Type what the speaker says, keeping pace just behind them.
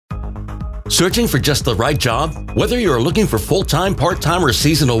Searching for just the right job? Whether you're looking for full-time, part-time, or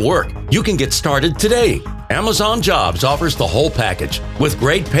seasonal work, you can get started today. Amazon Jobs offers the whole package with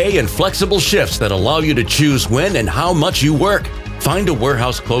great pay and flexible shifts that allow you to choose when and how much you work. Find a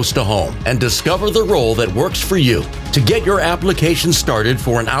warehouse close to home and discover the role that works for you. To get your application started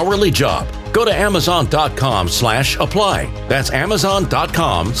for an hourly job, go to amazon.com/apply. That's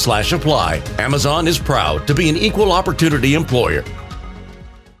amazon.com/apply. Amazon is proud to be an equal opportunity employer.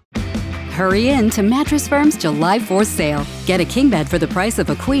 Hurry in to Mattress Firm's July 4th sale. Get a king bed for the price of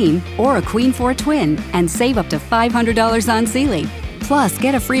a queen or a queen for a twin and save up to $500 on Sealy. Plus,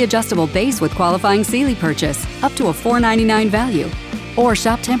 get a free adjustable base with qualifying Sealy purchase, up to a $499 value. Or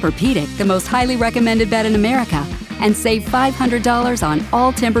shop Tempur-Pedic, the most highly recommended bed in America, and save $500 on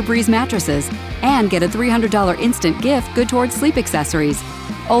all Tempur-Breeze mattresses. And get a $300 instant gift good towards sleep accessories.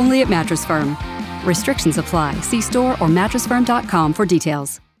 Only at Mattress Firm. Restrictions apply. See store or mattressfirm.com for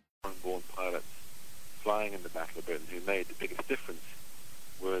details. Foreign-born pilots flying in the Battle of Britain who made the biggest difference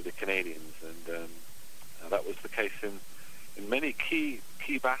were the Canadians, and that was the case in many key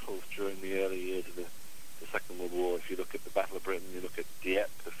battles during the early years of the Second World War. If you look at the Battle of Britain, you look at Dieppe,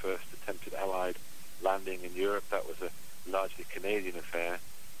 the first attempted Allied landing in Europe, that was a largely Canadian affair,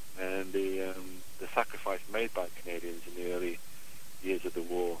 and the sacrifice made by Canadians in the early years of the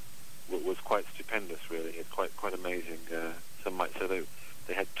war was quite stupendous, really. It's quite amazing. Some might say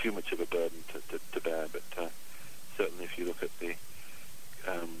they had too much of a burden to bear, but certainly if you look at the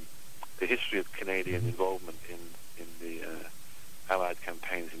history of Canadian involvement in the Allied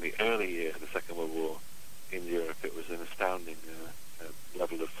campaigns in the early years of the Second World War in Europe, it was an astounding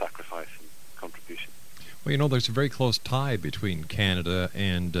level of sacrifice and contribution. Well, you know, there's a very close tie between Canada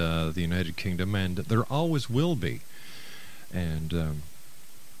and the United Kingdom, and there always will be. And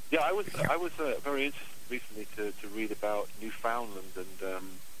yeah, I was very interested recently to read about Newfoundland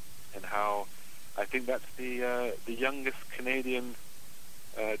and how I think that's the youngest Canadian.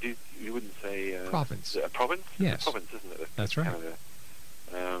 You wouldn't say province? A province? Yes, it's a province, isn't it? That's right. Canada.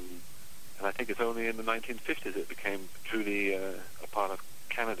 And I think it's only in the 1950s it became truly a part of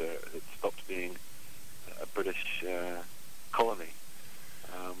Canada. It stopped being a British colony.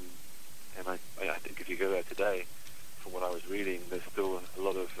 And I think if you go there today, from what I was reading, there's still a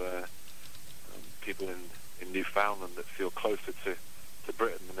lot of people in Newfoundland that feel closer to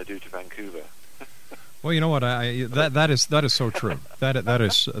Britain than they do to Vancouver. Well, you know what? That is so true. That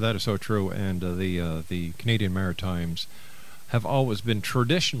is so true. And the Canadian Maritimes have always been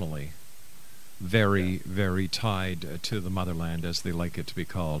traditionally very, very tied to the motherland, as they like it to be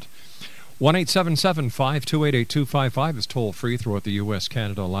called. 1-877-528-8255 is toll-free throughout the U.S.,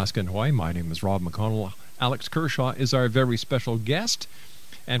 Canada, Alaska, and Hawaii. My name is Rob McConnell. Alex Kershaw is our very special guest,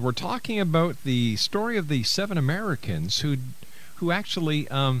 and we're talking about the story of the 7 Americans who actually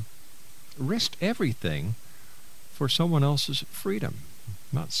risked everything for someone else's freedom.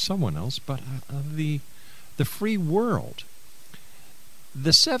 Not someone else, but the free world.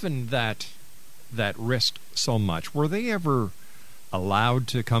 The 7 that risked so much, were they ever allowed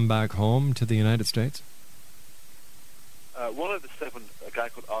to come back home to the United States? One of the 7, a guy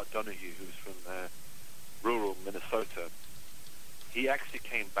called Art Donahue, who's from rural Minnesota, he actually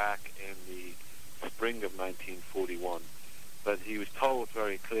came back in the spring of 1941, but he was told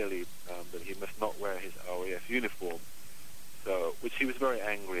very clearly that he must not wear his RAF uniform, which he was very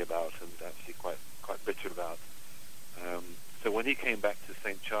angry about and actually quite bitter about. So when he came back to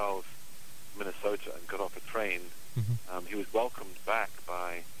St. Charles, Minnesota, and got off a train, he was welcomed back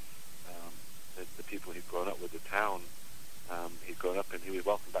by the people he'd grown up with, the town he'd grown up in. He was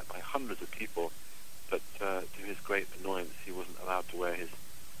welcomed back by hundreds of people, but to his great annoyance, he wasn't allowed to wear his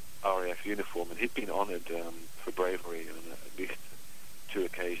RAF uniform, and he'd been honored for bravery on at least 2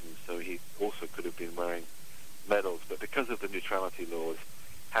 occasions, so he also could have been wearing medals, but because of the neutrality laws,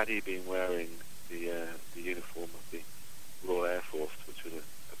 had he been wearing the uniform of the Royal Air Force, which was a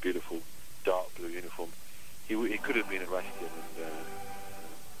beautiful dark blue uniform, he could have been arrested and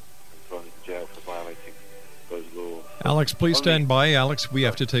thrown into jail for violating those laws. Alex, please stand by. Alex, we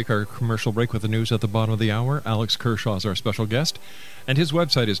have to take our commercial break with the news at the bottom of the hour. Alex Kershaw is our special guest, and his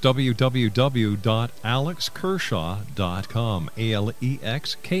website is www.alexkershaw.com,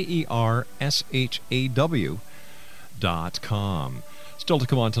 AlexKershaw.com. Still to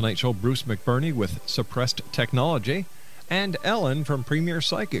come on tonight's show, Bruce McBurney with Suppressed Technology, and Ellen from Premier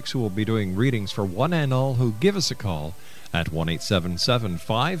Psychics, who will be doing readings for one and all who give us a call at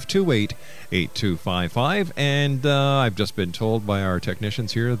 1-877-528-8255. And I've just been told by our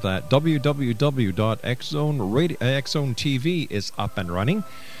technicians here that www.xzone TV is up and running.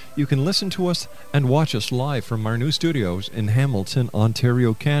 You can listen to us and watch us live from our new studios in Hamilton,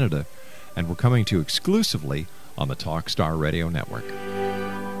 Ontario, Canada. and we're coming to you exclusively on the Talkstar Radio Network.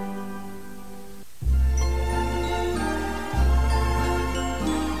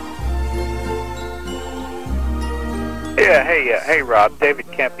 Hey, Rob. David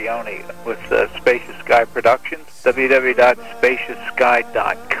Campione with Spacious Sky Productions,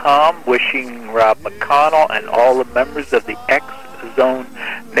 www.spacioussky.com. Wishing Rob McConnell and all the members of the X-Zone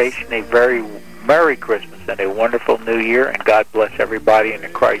Nation a very Merry Christmas and a wonderful New Year, and God bless everybody in the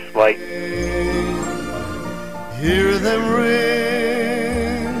Christ light. Hear them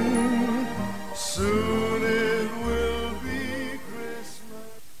ring, soon it will be Christmas.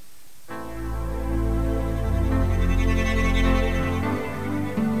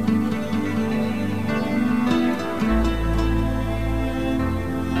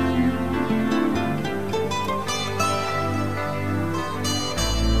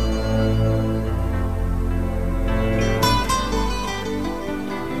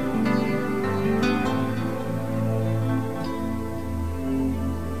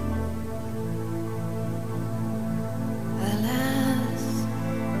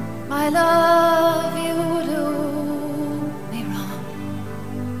 I love you do me wrong,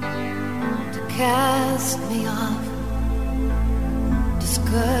 to cast me off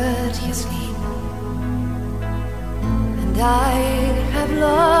discourteously, and I have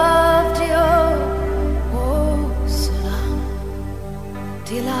loved you oh so long,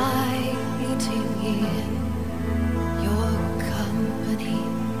 delighting in your company.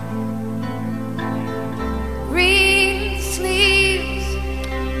 Green sleeves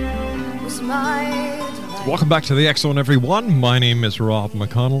was my delight. Welcome back to the X-Zone, everyone. My name is Rob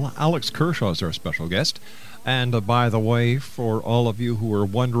McConnell. Alex Kershaw is our special guest. And by the way, for all of you who are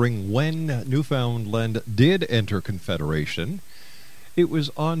wondering when Newfoundland did enter Confederation, it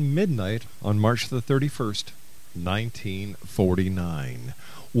was on midnight on March the 31st, 1949.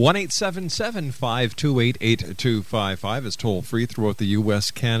 1-877-528-8255 is toll-free throughout the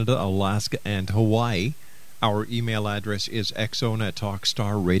U.S., Canada, Alaska, and Hawaii. Our email address is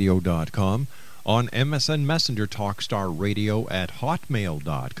xzone@talkstarradio.com. On MSN Messenger,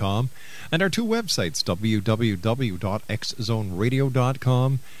 talkstarradio@hotmail.com. And our two websites,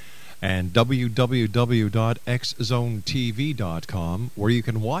 www.xzoneradio.com and www.xzonetv.com, where you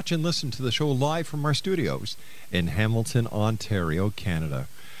can watch and listen to the show live from our studios in Hamilton, Ontario, Canada.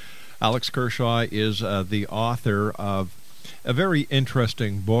 Alex Kershaw is the author of a very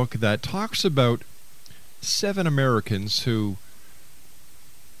interesting book that talks about 7 Americans who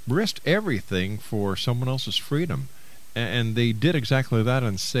risked everything for someone else's freedom. And they did exactly that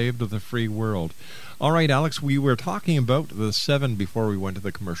and saved the free world. All right, Alex, we were talking about the 7 before we went to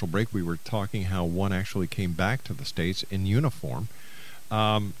the commercial break. We were talking how one actually came back to the States in uniform.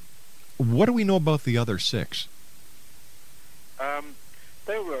 What do we know about the other 6?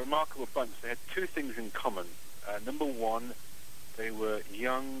 They were a remarkable bunch. They had 2 things in common. Number one, they were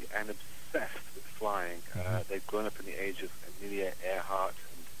young and obsessed with flying. They'd grown up in the age of Amelia Earhart and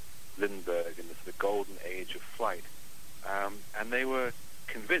Lindbergh in the golden age of flight. And they were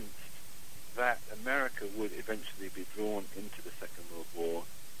convinced that America would eventually be drawn into the Second World War,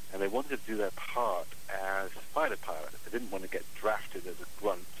 and they wanted to do their part as fighter pilots. They didn't want to get drafted as a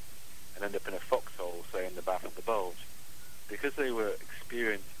grunt and end up in a foxhole, say, in the Battle of the Bulge. Because they were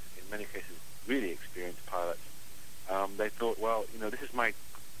experienced, in many cases, really experienced pilots, they thought, well, this is my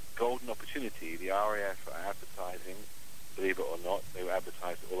golden opportunity. The RAF are advertising, believe it or not, they were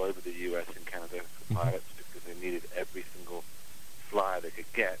advertised all over the U.S. and Canada for pilots because they needed every single flyer they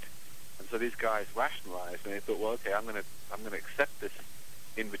could get. And so these guys rationalized, and they thought, well, okay, I'm going to accept this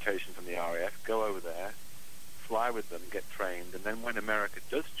invitation from the RAF, go over there, fly with them, get trained, and then when America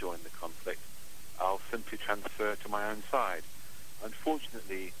does join the conflict, I'll simply transfer to my own side.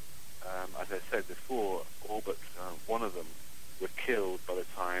 Unfortunately, as I said before, all but one of them were killed by the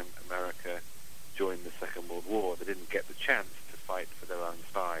time America joined the Second World War. They didn't get the chance to fight for their own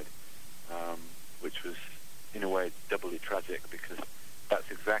side, which was, in a way, doubly tragic, because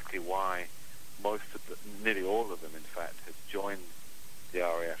that's exactly why nearly all of them, in fact, had joined the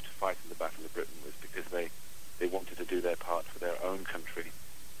RAF to fight in the Battle of Britain, was because they wanted to do their part for their own country,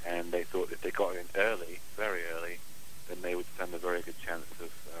 and they thought if they got in early, very early, then they would stand a very good chance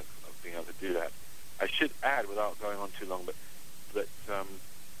of being able to do that. I should add, without going on too long, but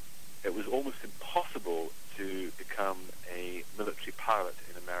it was almost impossible to become a military pilot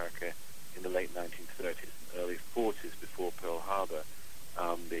in America in the late 1930s and early 40s before Pearl Harbor.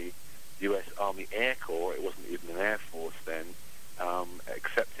 The U.S. Army Air Corps, it wasn't even an Air Force then,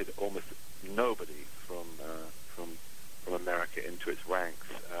 accepted almost nobody from America into its ranks.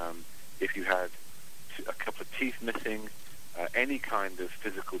 If you had a couple of teeth missing, any kind of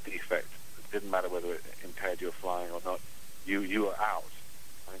physical defect, didn't matter whether it impaired your flying or not. You were out.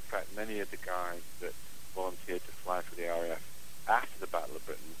 And in fact, many of the guys that volunteered to fly for the RAF after the Battle of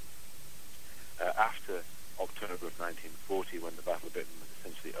Britain, after October of 1940, when the Battle of Britain was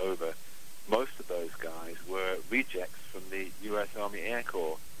essentially over, most of those guys were rejects from the U.S. Army Air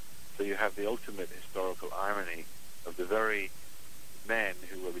Corps. So you have the ultimate historical irony of the very men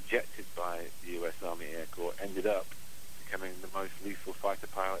who were rejected by the U.S. Army Air Corps ended up becoming the most lethal fighter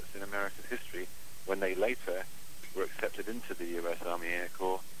pilots in American history when they later were accepted into the U.S. Army Air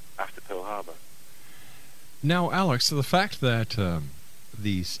Corps after Pearl Harbor. Now, Alex, the fact that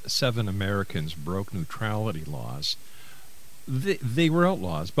these 7 Americans broke neutrality laws, they were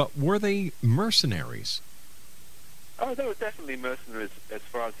outlaws, but were they mercenaries? Oh, they were definitely mercenaries as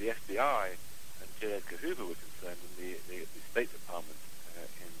far as the FBI and J. Edgar Hoover were concerned, and the State Department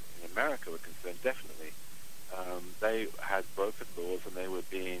in America were concerned, definitely. They had broken laws and they were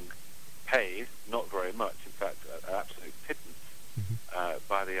being paid, not very much, in fact, an absolute pittance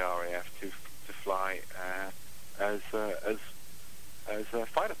by the RAF to fly as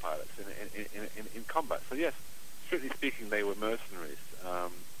fighter pilots in combat. So yes, strictly speaking, they were mercenaries,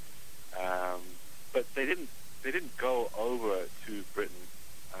 but they didn't go over to Britain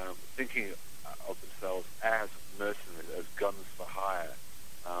thinking of themselves as mercenaries, as guns for hire.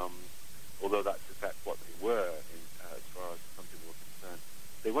 Although that's in fact what they were, as far as some people were concerned.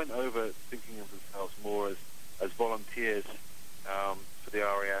 They went over thinking of themselves more as volunteers for the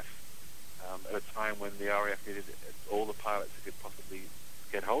RAF at a time when the RAF needed all the pilots it could possibly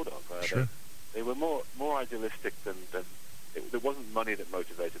get hold of. Sure. They were more idealistic than there wasn't money that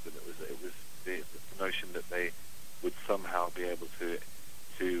motivated them. It was the notion that they would somehow be able to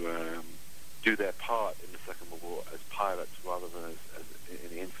do their part in the Second World War as pilots rather than as in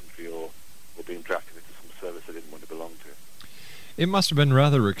the infantry or being drafted into some service they didn't want to belong to. It must have been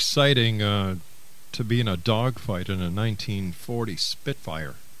rather exciting to be in a dogfight in a 1940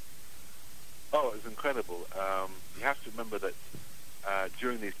 Spitfire. Oh, it was incredible. You have to remember that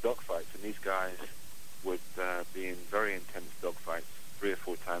during these dogfights, and these guys would be in very intense dogfights 3 or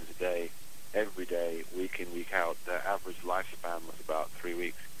 4 times a day, every day, week in, week out. Their average lifespan was about 3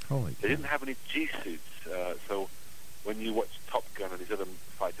 weeks. Holy They didn't have any G-suits, so when you watch Top Gun and these other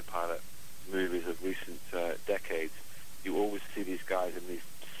fighter pilot movies of recent decades, you always see these guys in these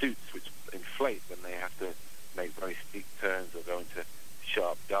suits which inflate when they have to make very steep turns or go into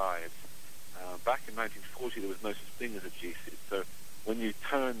sharp dives. Back in 1940, there was no such thing as a G-suit, so when you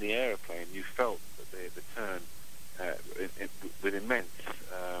turn the aeroplane, you felt that the turn with immense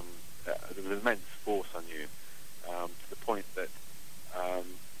force on you, to the point that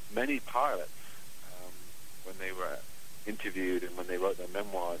many pilots, when they were interviewed and when they wrote their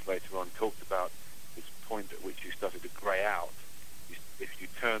memoirs later on, talked about this point at which you started to grey out. If you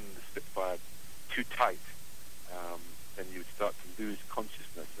turn the Spitfire too tight, then you would start to lose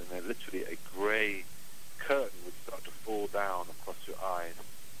consciousness, and then literally a grey curtain would start to fall down across your eyes.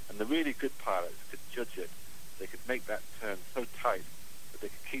 And the really good pilots could judge it. They could make that turn so tight that they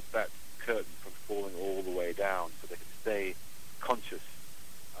could keep that curtain from falling all the way down, so they could stay conscious.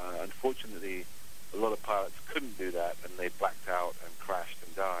 Unfortunately, a lot of pilots couldn't do that, and they blacked out and crashed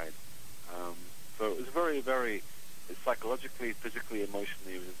and died. So it was very, very psychologically, physically,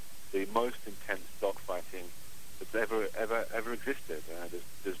 emotionally, it was the most intense dogfighting that's ever existed.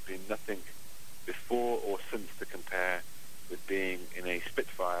 There's been nothing before or since to compare with being in a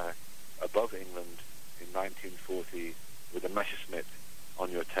Spitfire above England in 1940 with a Messerschmitt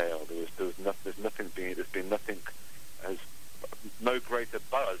on your tail. There's been nothing as no greater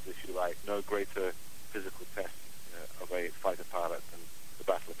buzz, if you like, no greater physical test of a fighter pilot than the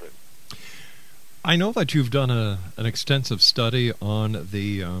Battle of Britain. I know that you've done an extensive study on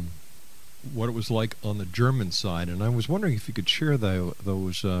the what it was like on the German side, and I was wondering if you could share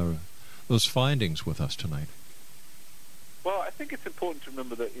those findings with us tonight. Well, I think it's important to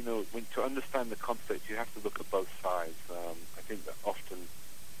remember that, to understand the conflict, you have to look at both sides. I think that often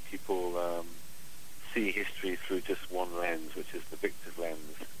people see history through just one lens, which is the victor's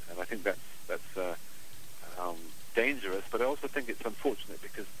lens, and I think that's dangerous. But I also think it's unfortunate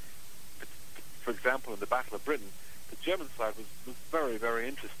because, for example, in the Battle of Britain, the German side was very, very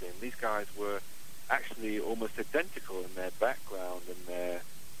interesting. These guys were actually almost identical in their background and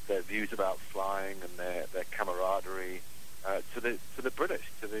their views about flying and their camaraderie to the British,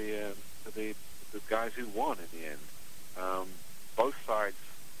 to the guys who won in the end. Both sides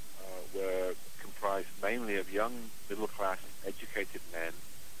were comprised mainly of young, middle-class, educated men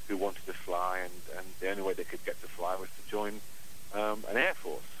who wanted to fly, and the only way they could get to fly was to join an air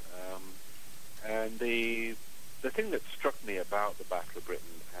force. And the thing that struck me about the Battle of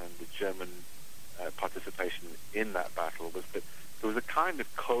Britain and the German participation in that battle was that there was a kind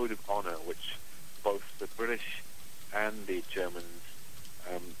of code of honor which both the British and the Germans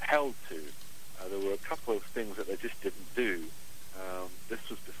held to. There were a couple of things that they just didn't do. This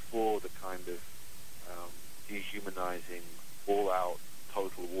was before the kind of dehumanizing, all-out,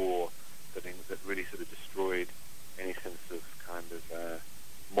 total war that really sort of destroyed any sense of kind of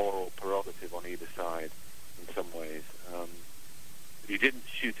moral prerogative on either side in some ways. You didn't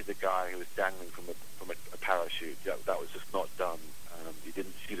shoot at a guy who was dangling from a parachute. That was just not done. You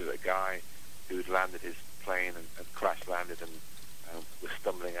didn't shoot at a guy who had landed his plane and crash-landed and was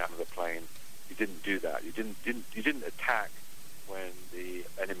stumbling out of the plane. You didn't do that. You didn't attack when the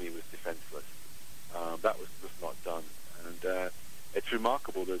enemy was defenseless. That was just not done. And it's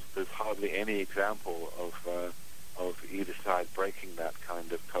remarkable. There's hardly any example of either side breaking that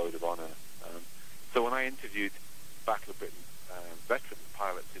kind of code of honor. So when I interviewed Battle of Britain veteran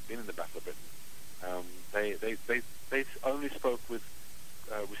pilots who'd been in the Battle of Britain, they only spoke with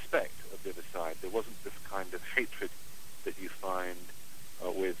respect of the other side. There wasn't this kind of hatred that you find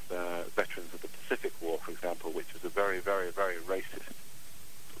with veterans of the Pacific War, for example, which was a very, very, very racist,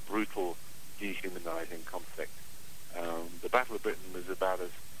 brutal, dehumanizing conflict. The Battle of Britain was about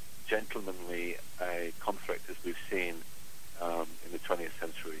as gentlemanly a conflict as we've seen in the 20th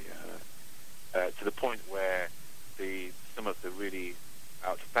century, to the point where some of the really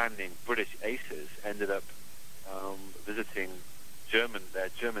outstanding British aces ended up visiting their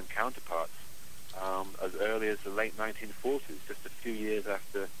German counterparts as early as the late 1940s, just a few years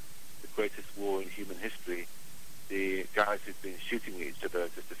after the greatest war in human history. The guys who'd been shooting at each other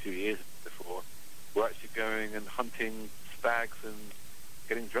just a few years before were actually going and hunting stags and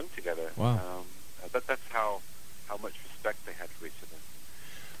getting drunk together. Wow. That's how much respect they had for each other.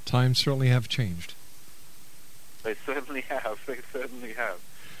 Times certainly have changed. They certainly have. They certainly have.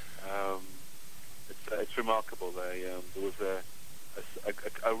 It's remarkable. There was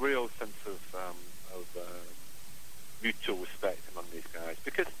a real sense of mutual respect among these guys,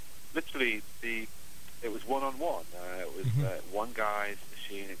 because literally it was one-on-one. It was one guy's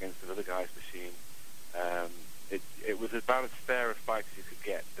machine against another guy's machine. It was about as fair a fight as you could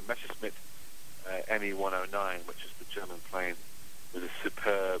get. The Messerschmitt Me-109, which is the German plane, was a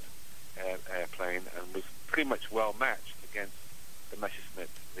superb airplane and was pretty much well matched against the Messerschmitt,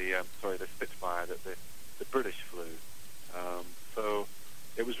 the Spitfire that the British flew. So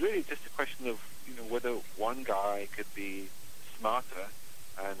it was really just a question of whether one guy could be smarter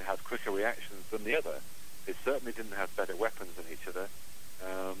and have quicker reactions than the other. They certainly didn't have better weapons than each other,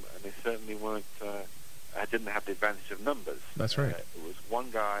 and they certainly didn't have the advantage of numbers. That's right. It was one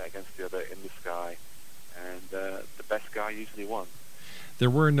guy against the other in the sky, and the best guy usually won. There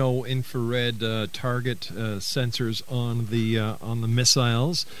were no infrared target sensors on the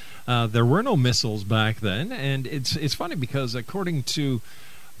missiles. There were no missiles back then, and it's funny because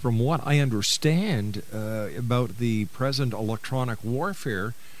from what I understand about the present electronic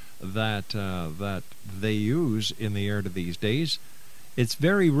warfare that they use in the air these days, it's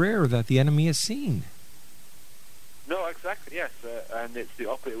very rare that the enemy is seen. No, exactly, yes, and it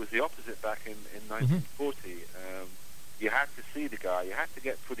was the opposite back in 1940. You had to see the guy. You had to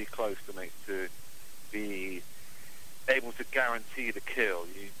get pretty close to be able to guarantee the kill.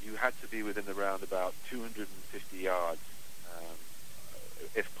 You had to be within around about 250 yards.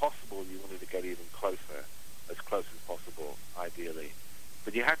 If possible, you wanted to get even closer, as close as possible, ideally.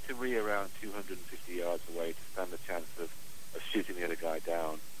 But you had to be around 250 yards away to stand a chance of shooting the other guy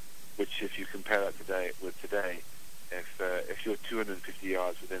down. Which, if you compare that today, if you're 250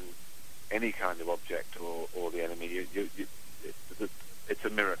 yards within any kind of object or the enemy, it's a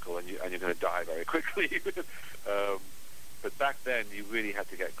miracle, and you're going to die very quickly. But back then, you really had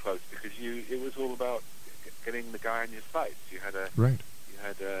to get close because it was all about getting the guy in your sights. You had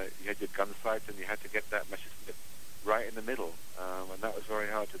your gun sights, and you had to get that Messerschmitt right in the middle, and that was very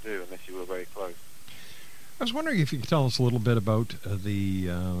hard to do unless you were very close. I was wondering if you could tell us a little bit about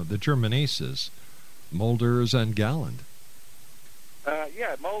the German aces, Mulders and Galland.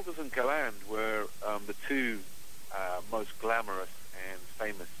 Mulders and Galland were the two most glamorous and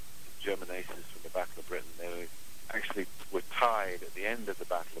famous German aces from the Battle of Britain. They actually were tied at the end of the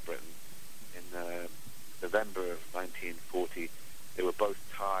Battle of Britain in November of 1940. They were both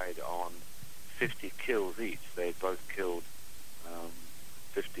tied on 50 kills each. They had both killed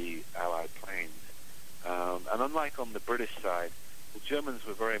 50 Allied planes. And unlike on the British side, the Germans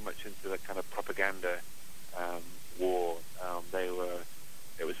were very much into the kind of propaganda war.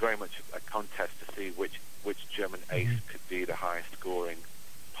 It was very much a contest to see which German ace could be the highest scoring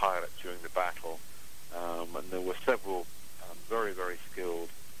pilot during the battle. And there were several very, very skilled,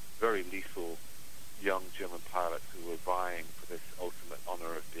 very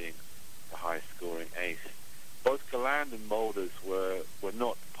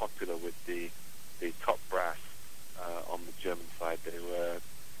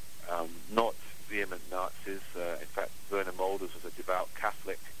Nazis. In fact, Werner Mulders was a devout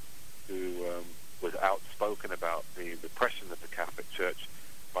Catholic who was outspoken about the repression of the Catholic Church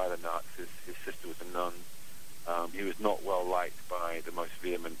by the Nazis. His sister was a nun. He was not well liked by the most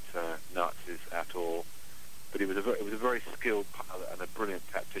vehement Nazis at all. But he was a very skilled pilot and a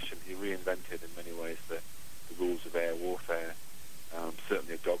brilliant tactician. He reinvented in many ways the rules of air warfare,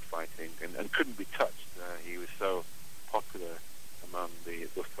 certainly of dogfighting, and couldn't be touched. He was so popular among the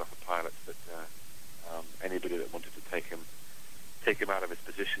Luftwaffe pilots that anybody that wanted to take him out of his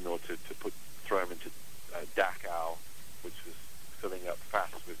position or to throw him into Dachau, which was filling up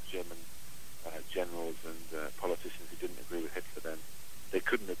fast with German generals and politicians who didn't agree with Hitler then, they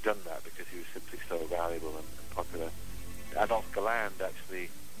couldn't have done that because he was simply so valuable and popular. Adolf Galland actually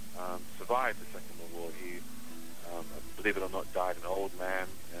survived the Second World War. He, believe it or not, died an old man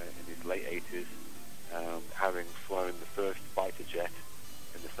in his late 80s, having flown the first fighter jet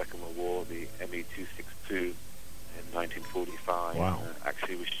in the Second World War, the Me-262, in 1945. Wow.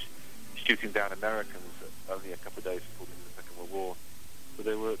 Actually was shooting down Americans only a couple of days before the end of the Second World War. So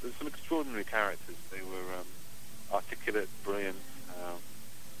there were some extraordinary characters. They were articulate, brilliant,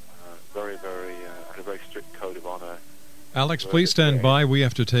 had a very strict code of honor. Alex, please stand by. We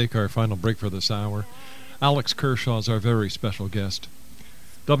have to take our final break for this hour. Alex Kershaw is our very special guest.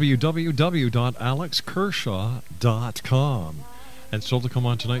 www.alexkershaw.com. And still to come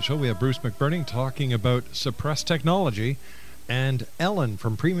on tonight's show, we have Bruce McBurning talking about suppressed technology, and Ellen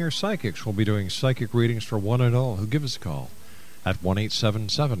from Premier Psychics will be doing psychic readings for one and all who give us a call at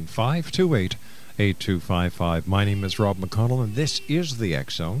 1-877-528-8255. My name is Rob McConnell, and this is the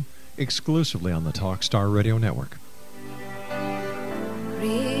X Zone, exclusively on the Talkstar Radio Network.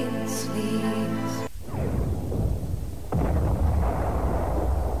 Green sleeves.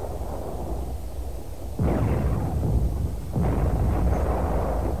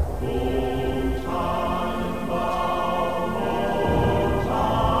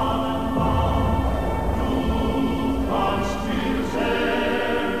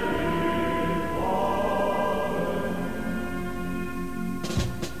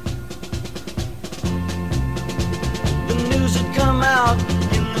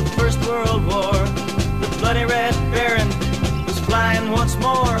 In the First World War, the bloody Red Baron was flying once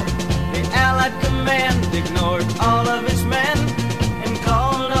more. The Allied command ignored all of its men and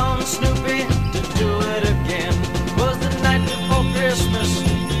called on Snoopy to do it again. It was the night before Christmas,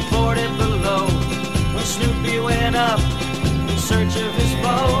 40 below, when Snoopy went up in search of his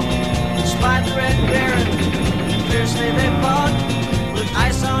foe. Spied the Red Baron, fiercely they fought. With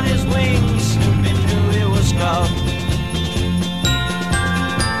ice on his wings, Snoopy knew he was caught.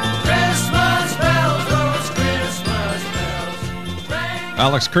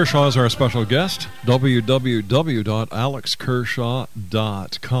 Alex Kershaw is our special guest.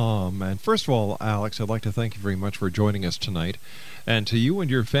 www.alexkershaw.com. And first of all, Alex, I'd like to thank you very much for joining us tonight. And to you and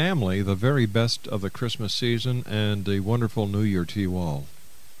your family, the very best of the Christmas season and a wonderful New Year to you all.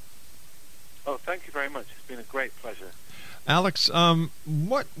 Oh, thank you very much. It's been a great pleasure. Alex,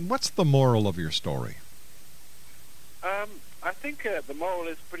 what's the moral of your story? I think the moral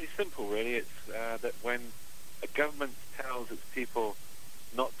is pretty simple, really. It's that when a government tells its people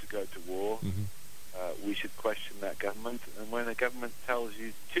not to go to war, we should question that government. And when a government tells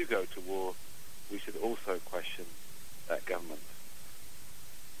you to go to war, we should also question that government.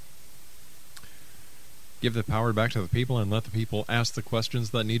 Give the power back to the people and let the people ask the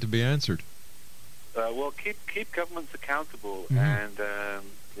questions that need to be answered. Well, keep governments accountable, and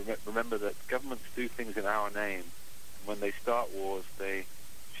remember that governments do things in our name. And when they start wars, they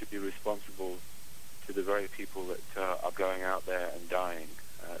should be responsible to the very people that are going out there and dying.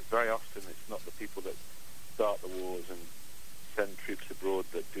 Very often it's not the people that start the wars and send troops abroad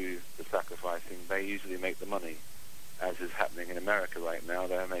that do the sacrificing. They usually make the money, as is happening in America right now.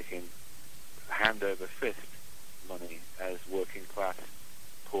 They're making hand over fist money as working class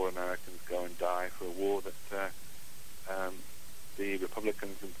poor Americans go and die for a war that the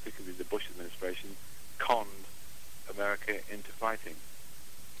Republicans, and particularly the Bush administration, conned America into fighting.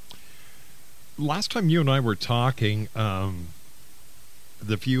 Last time you and I were talking,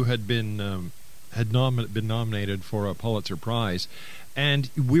 the few had been nominated for a Pulitzer Prize, and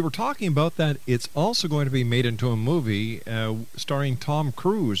we were talking about that. It's also going to be made into a movie starring Tom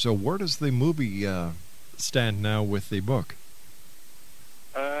Cruise. So where does the movie stand now with the book?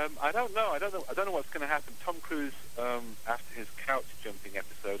 I don't know. I don't know what's going to happen. Tom Cruise, after his couch jumping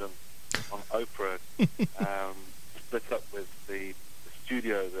episode on Oprah, split up with the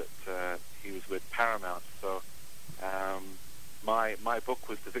studio that he was with, Paramount. So my book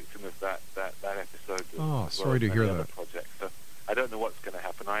was the victim of that episode. Oh, sorry to hear that. Project. So I don't know what's going to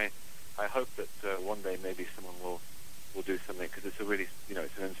happen. I I hope that one day maybe someone will do something, because it's a really,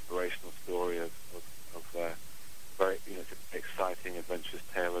 it's an inspirational story of very, it's an exciting, adventurous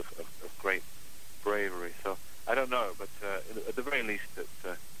tale of great bravery. So I don't know, but at the very least,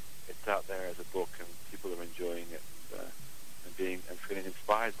 it's out there as a book, and people are enjoying it and feeling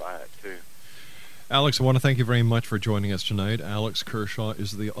inspired by it too. Alex, I want to thank you very much for joining us tonight. Alex Kershaw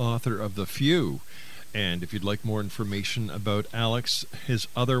is the author of The Few. And if you'd like more information about Alex, his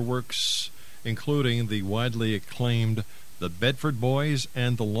other works, including the widely acclaimed The Bedford Boys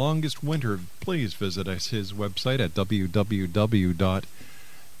and The Longest Winter, please visit his website at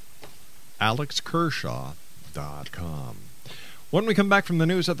www.alexkershaw.com. When we come back from the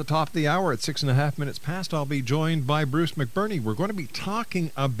news at the top of the hour at 6.5 minutes past, I'll be joined by Bruce McBurney. We're going to be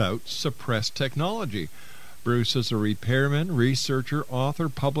talking about suppressed technology. Bruce is a repairman, researcher, author,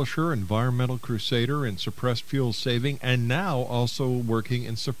 publisher, environmental crusader in suppressed fuel saving, and now also working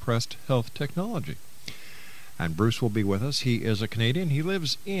in suppressed health technology. And Bruce will be with us. He is a Canadian. He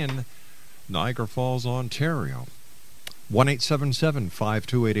lives in Niagara Falls, Ontario.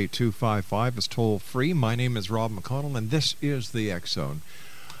 1-877-528-8255 is toll free. My name is Rob McConnell, and this is the X Zone,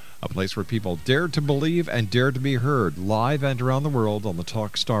 a place where people dare to believe and dare to be heard, live and around the world on the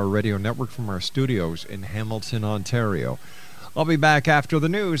Talkstar Radio Network from our studios in Hamilton, Ontario. I'll be back after the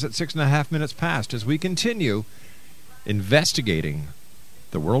news at 6.5 minutes past as we continue investigating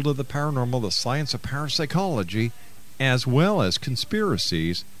the world of the paranormal, the science of parapsychology, as well as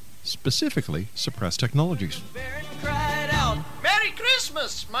conspiracies, specifically suppressed technologies. Cried out, "Merry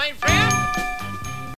Christmas, my friend!"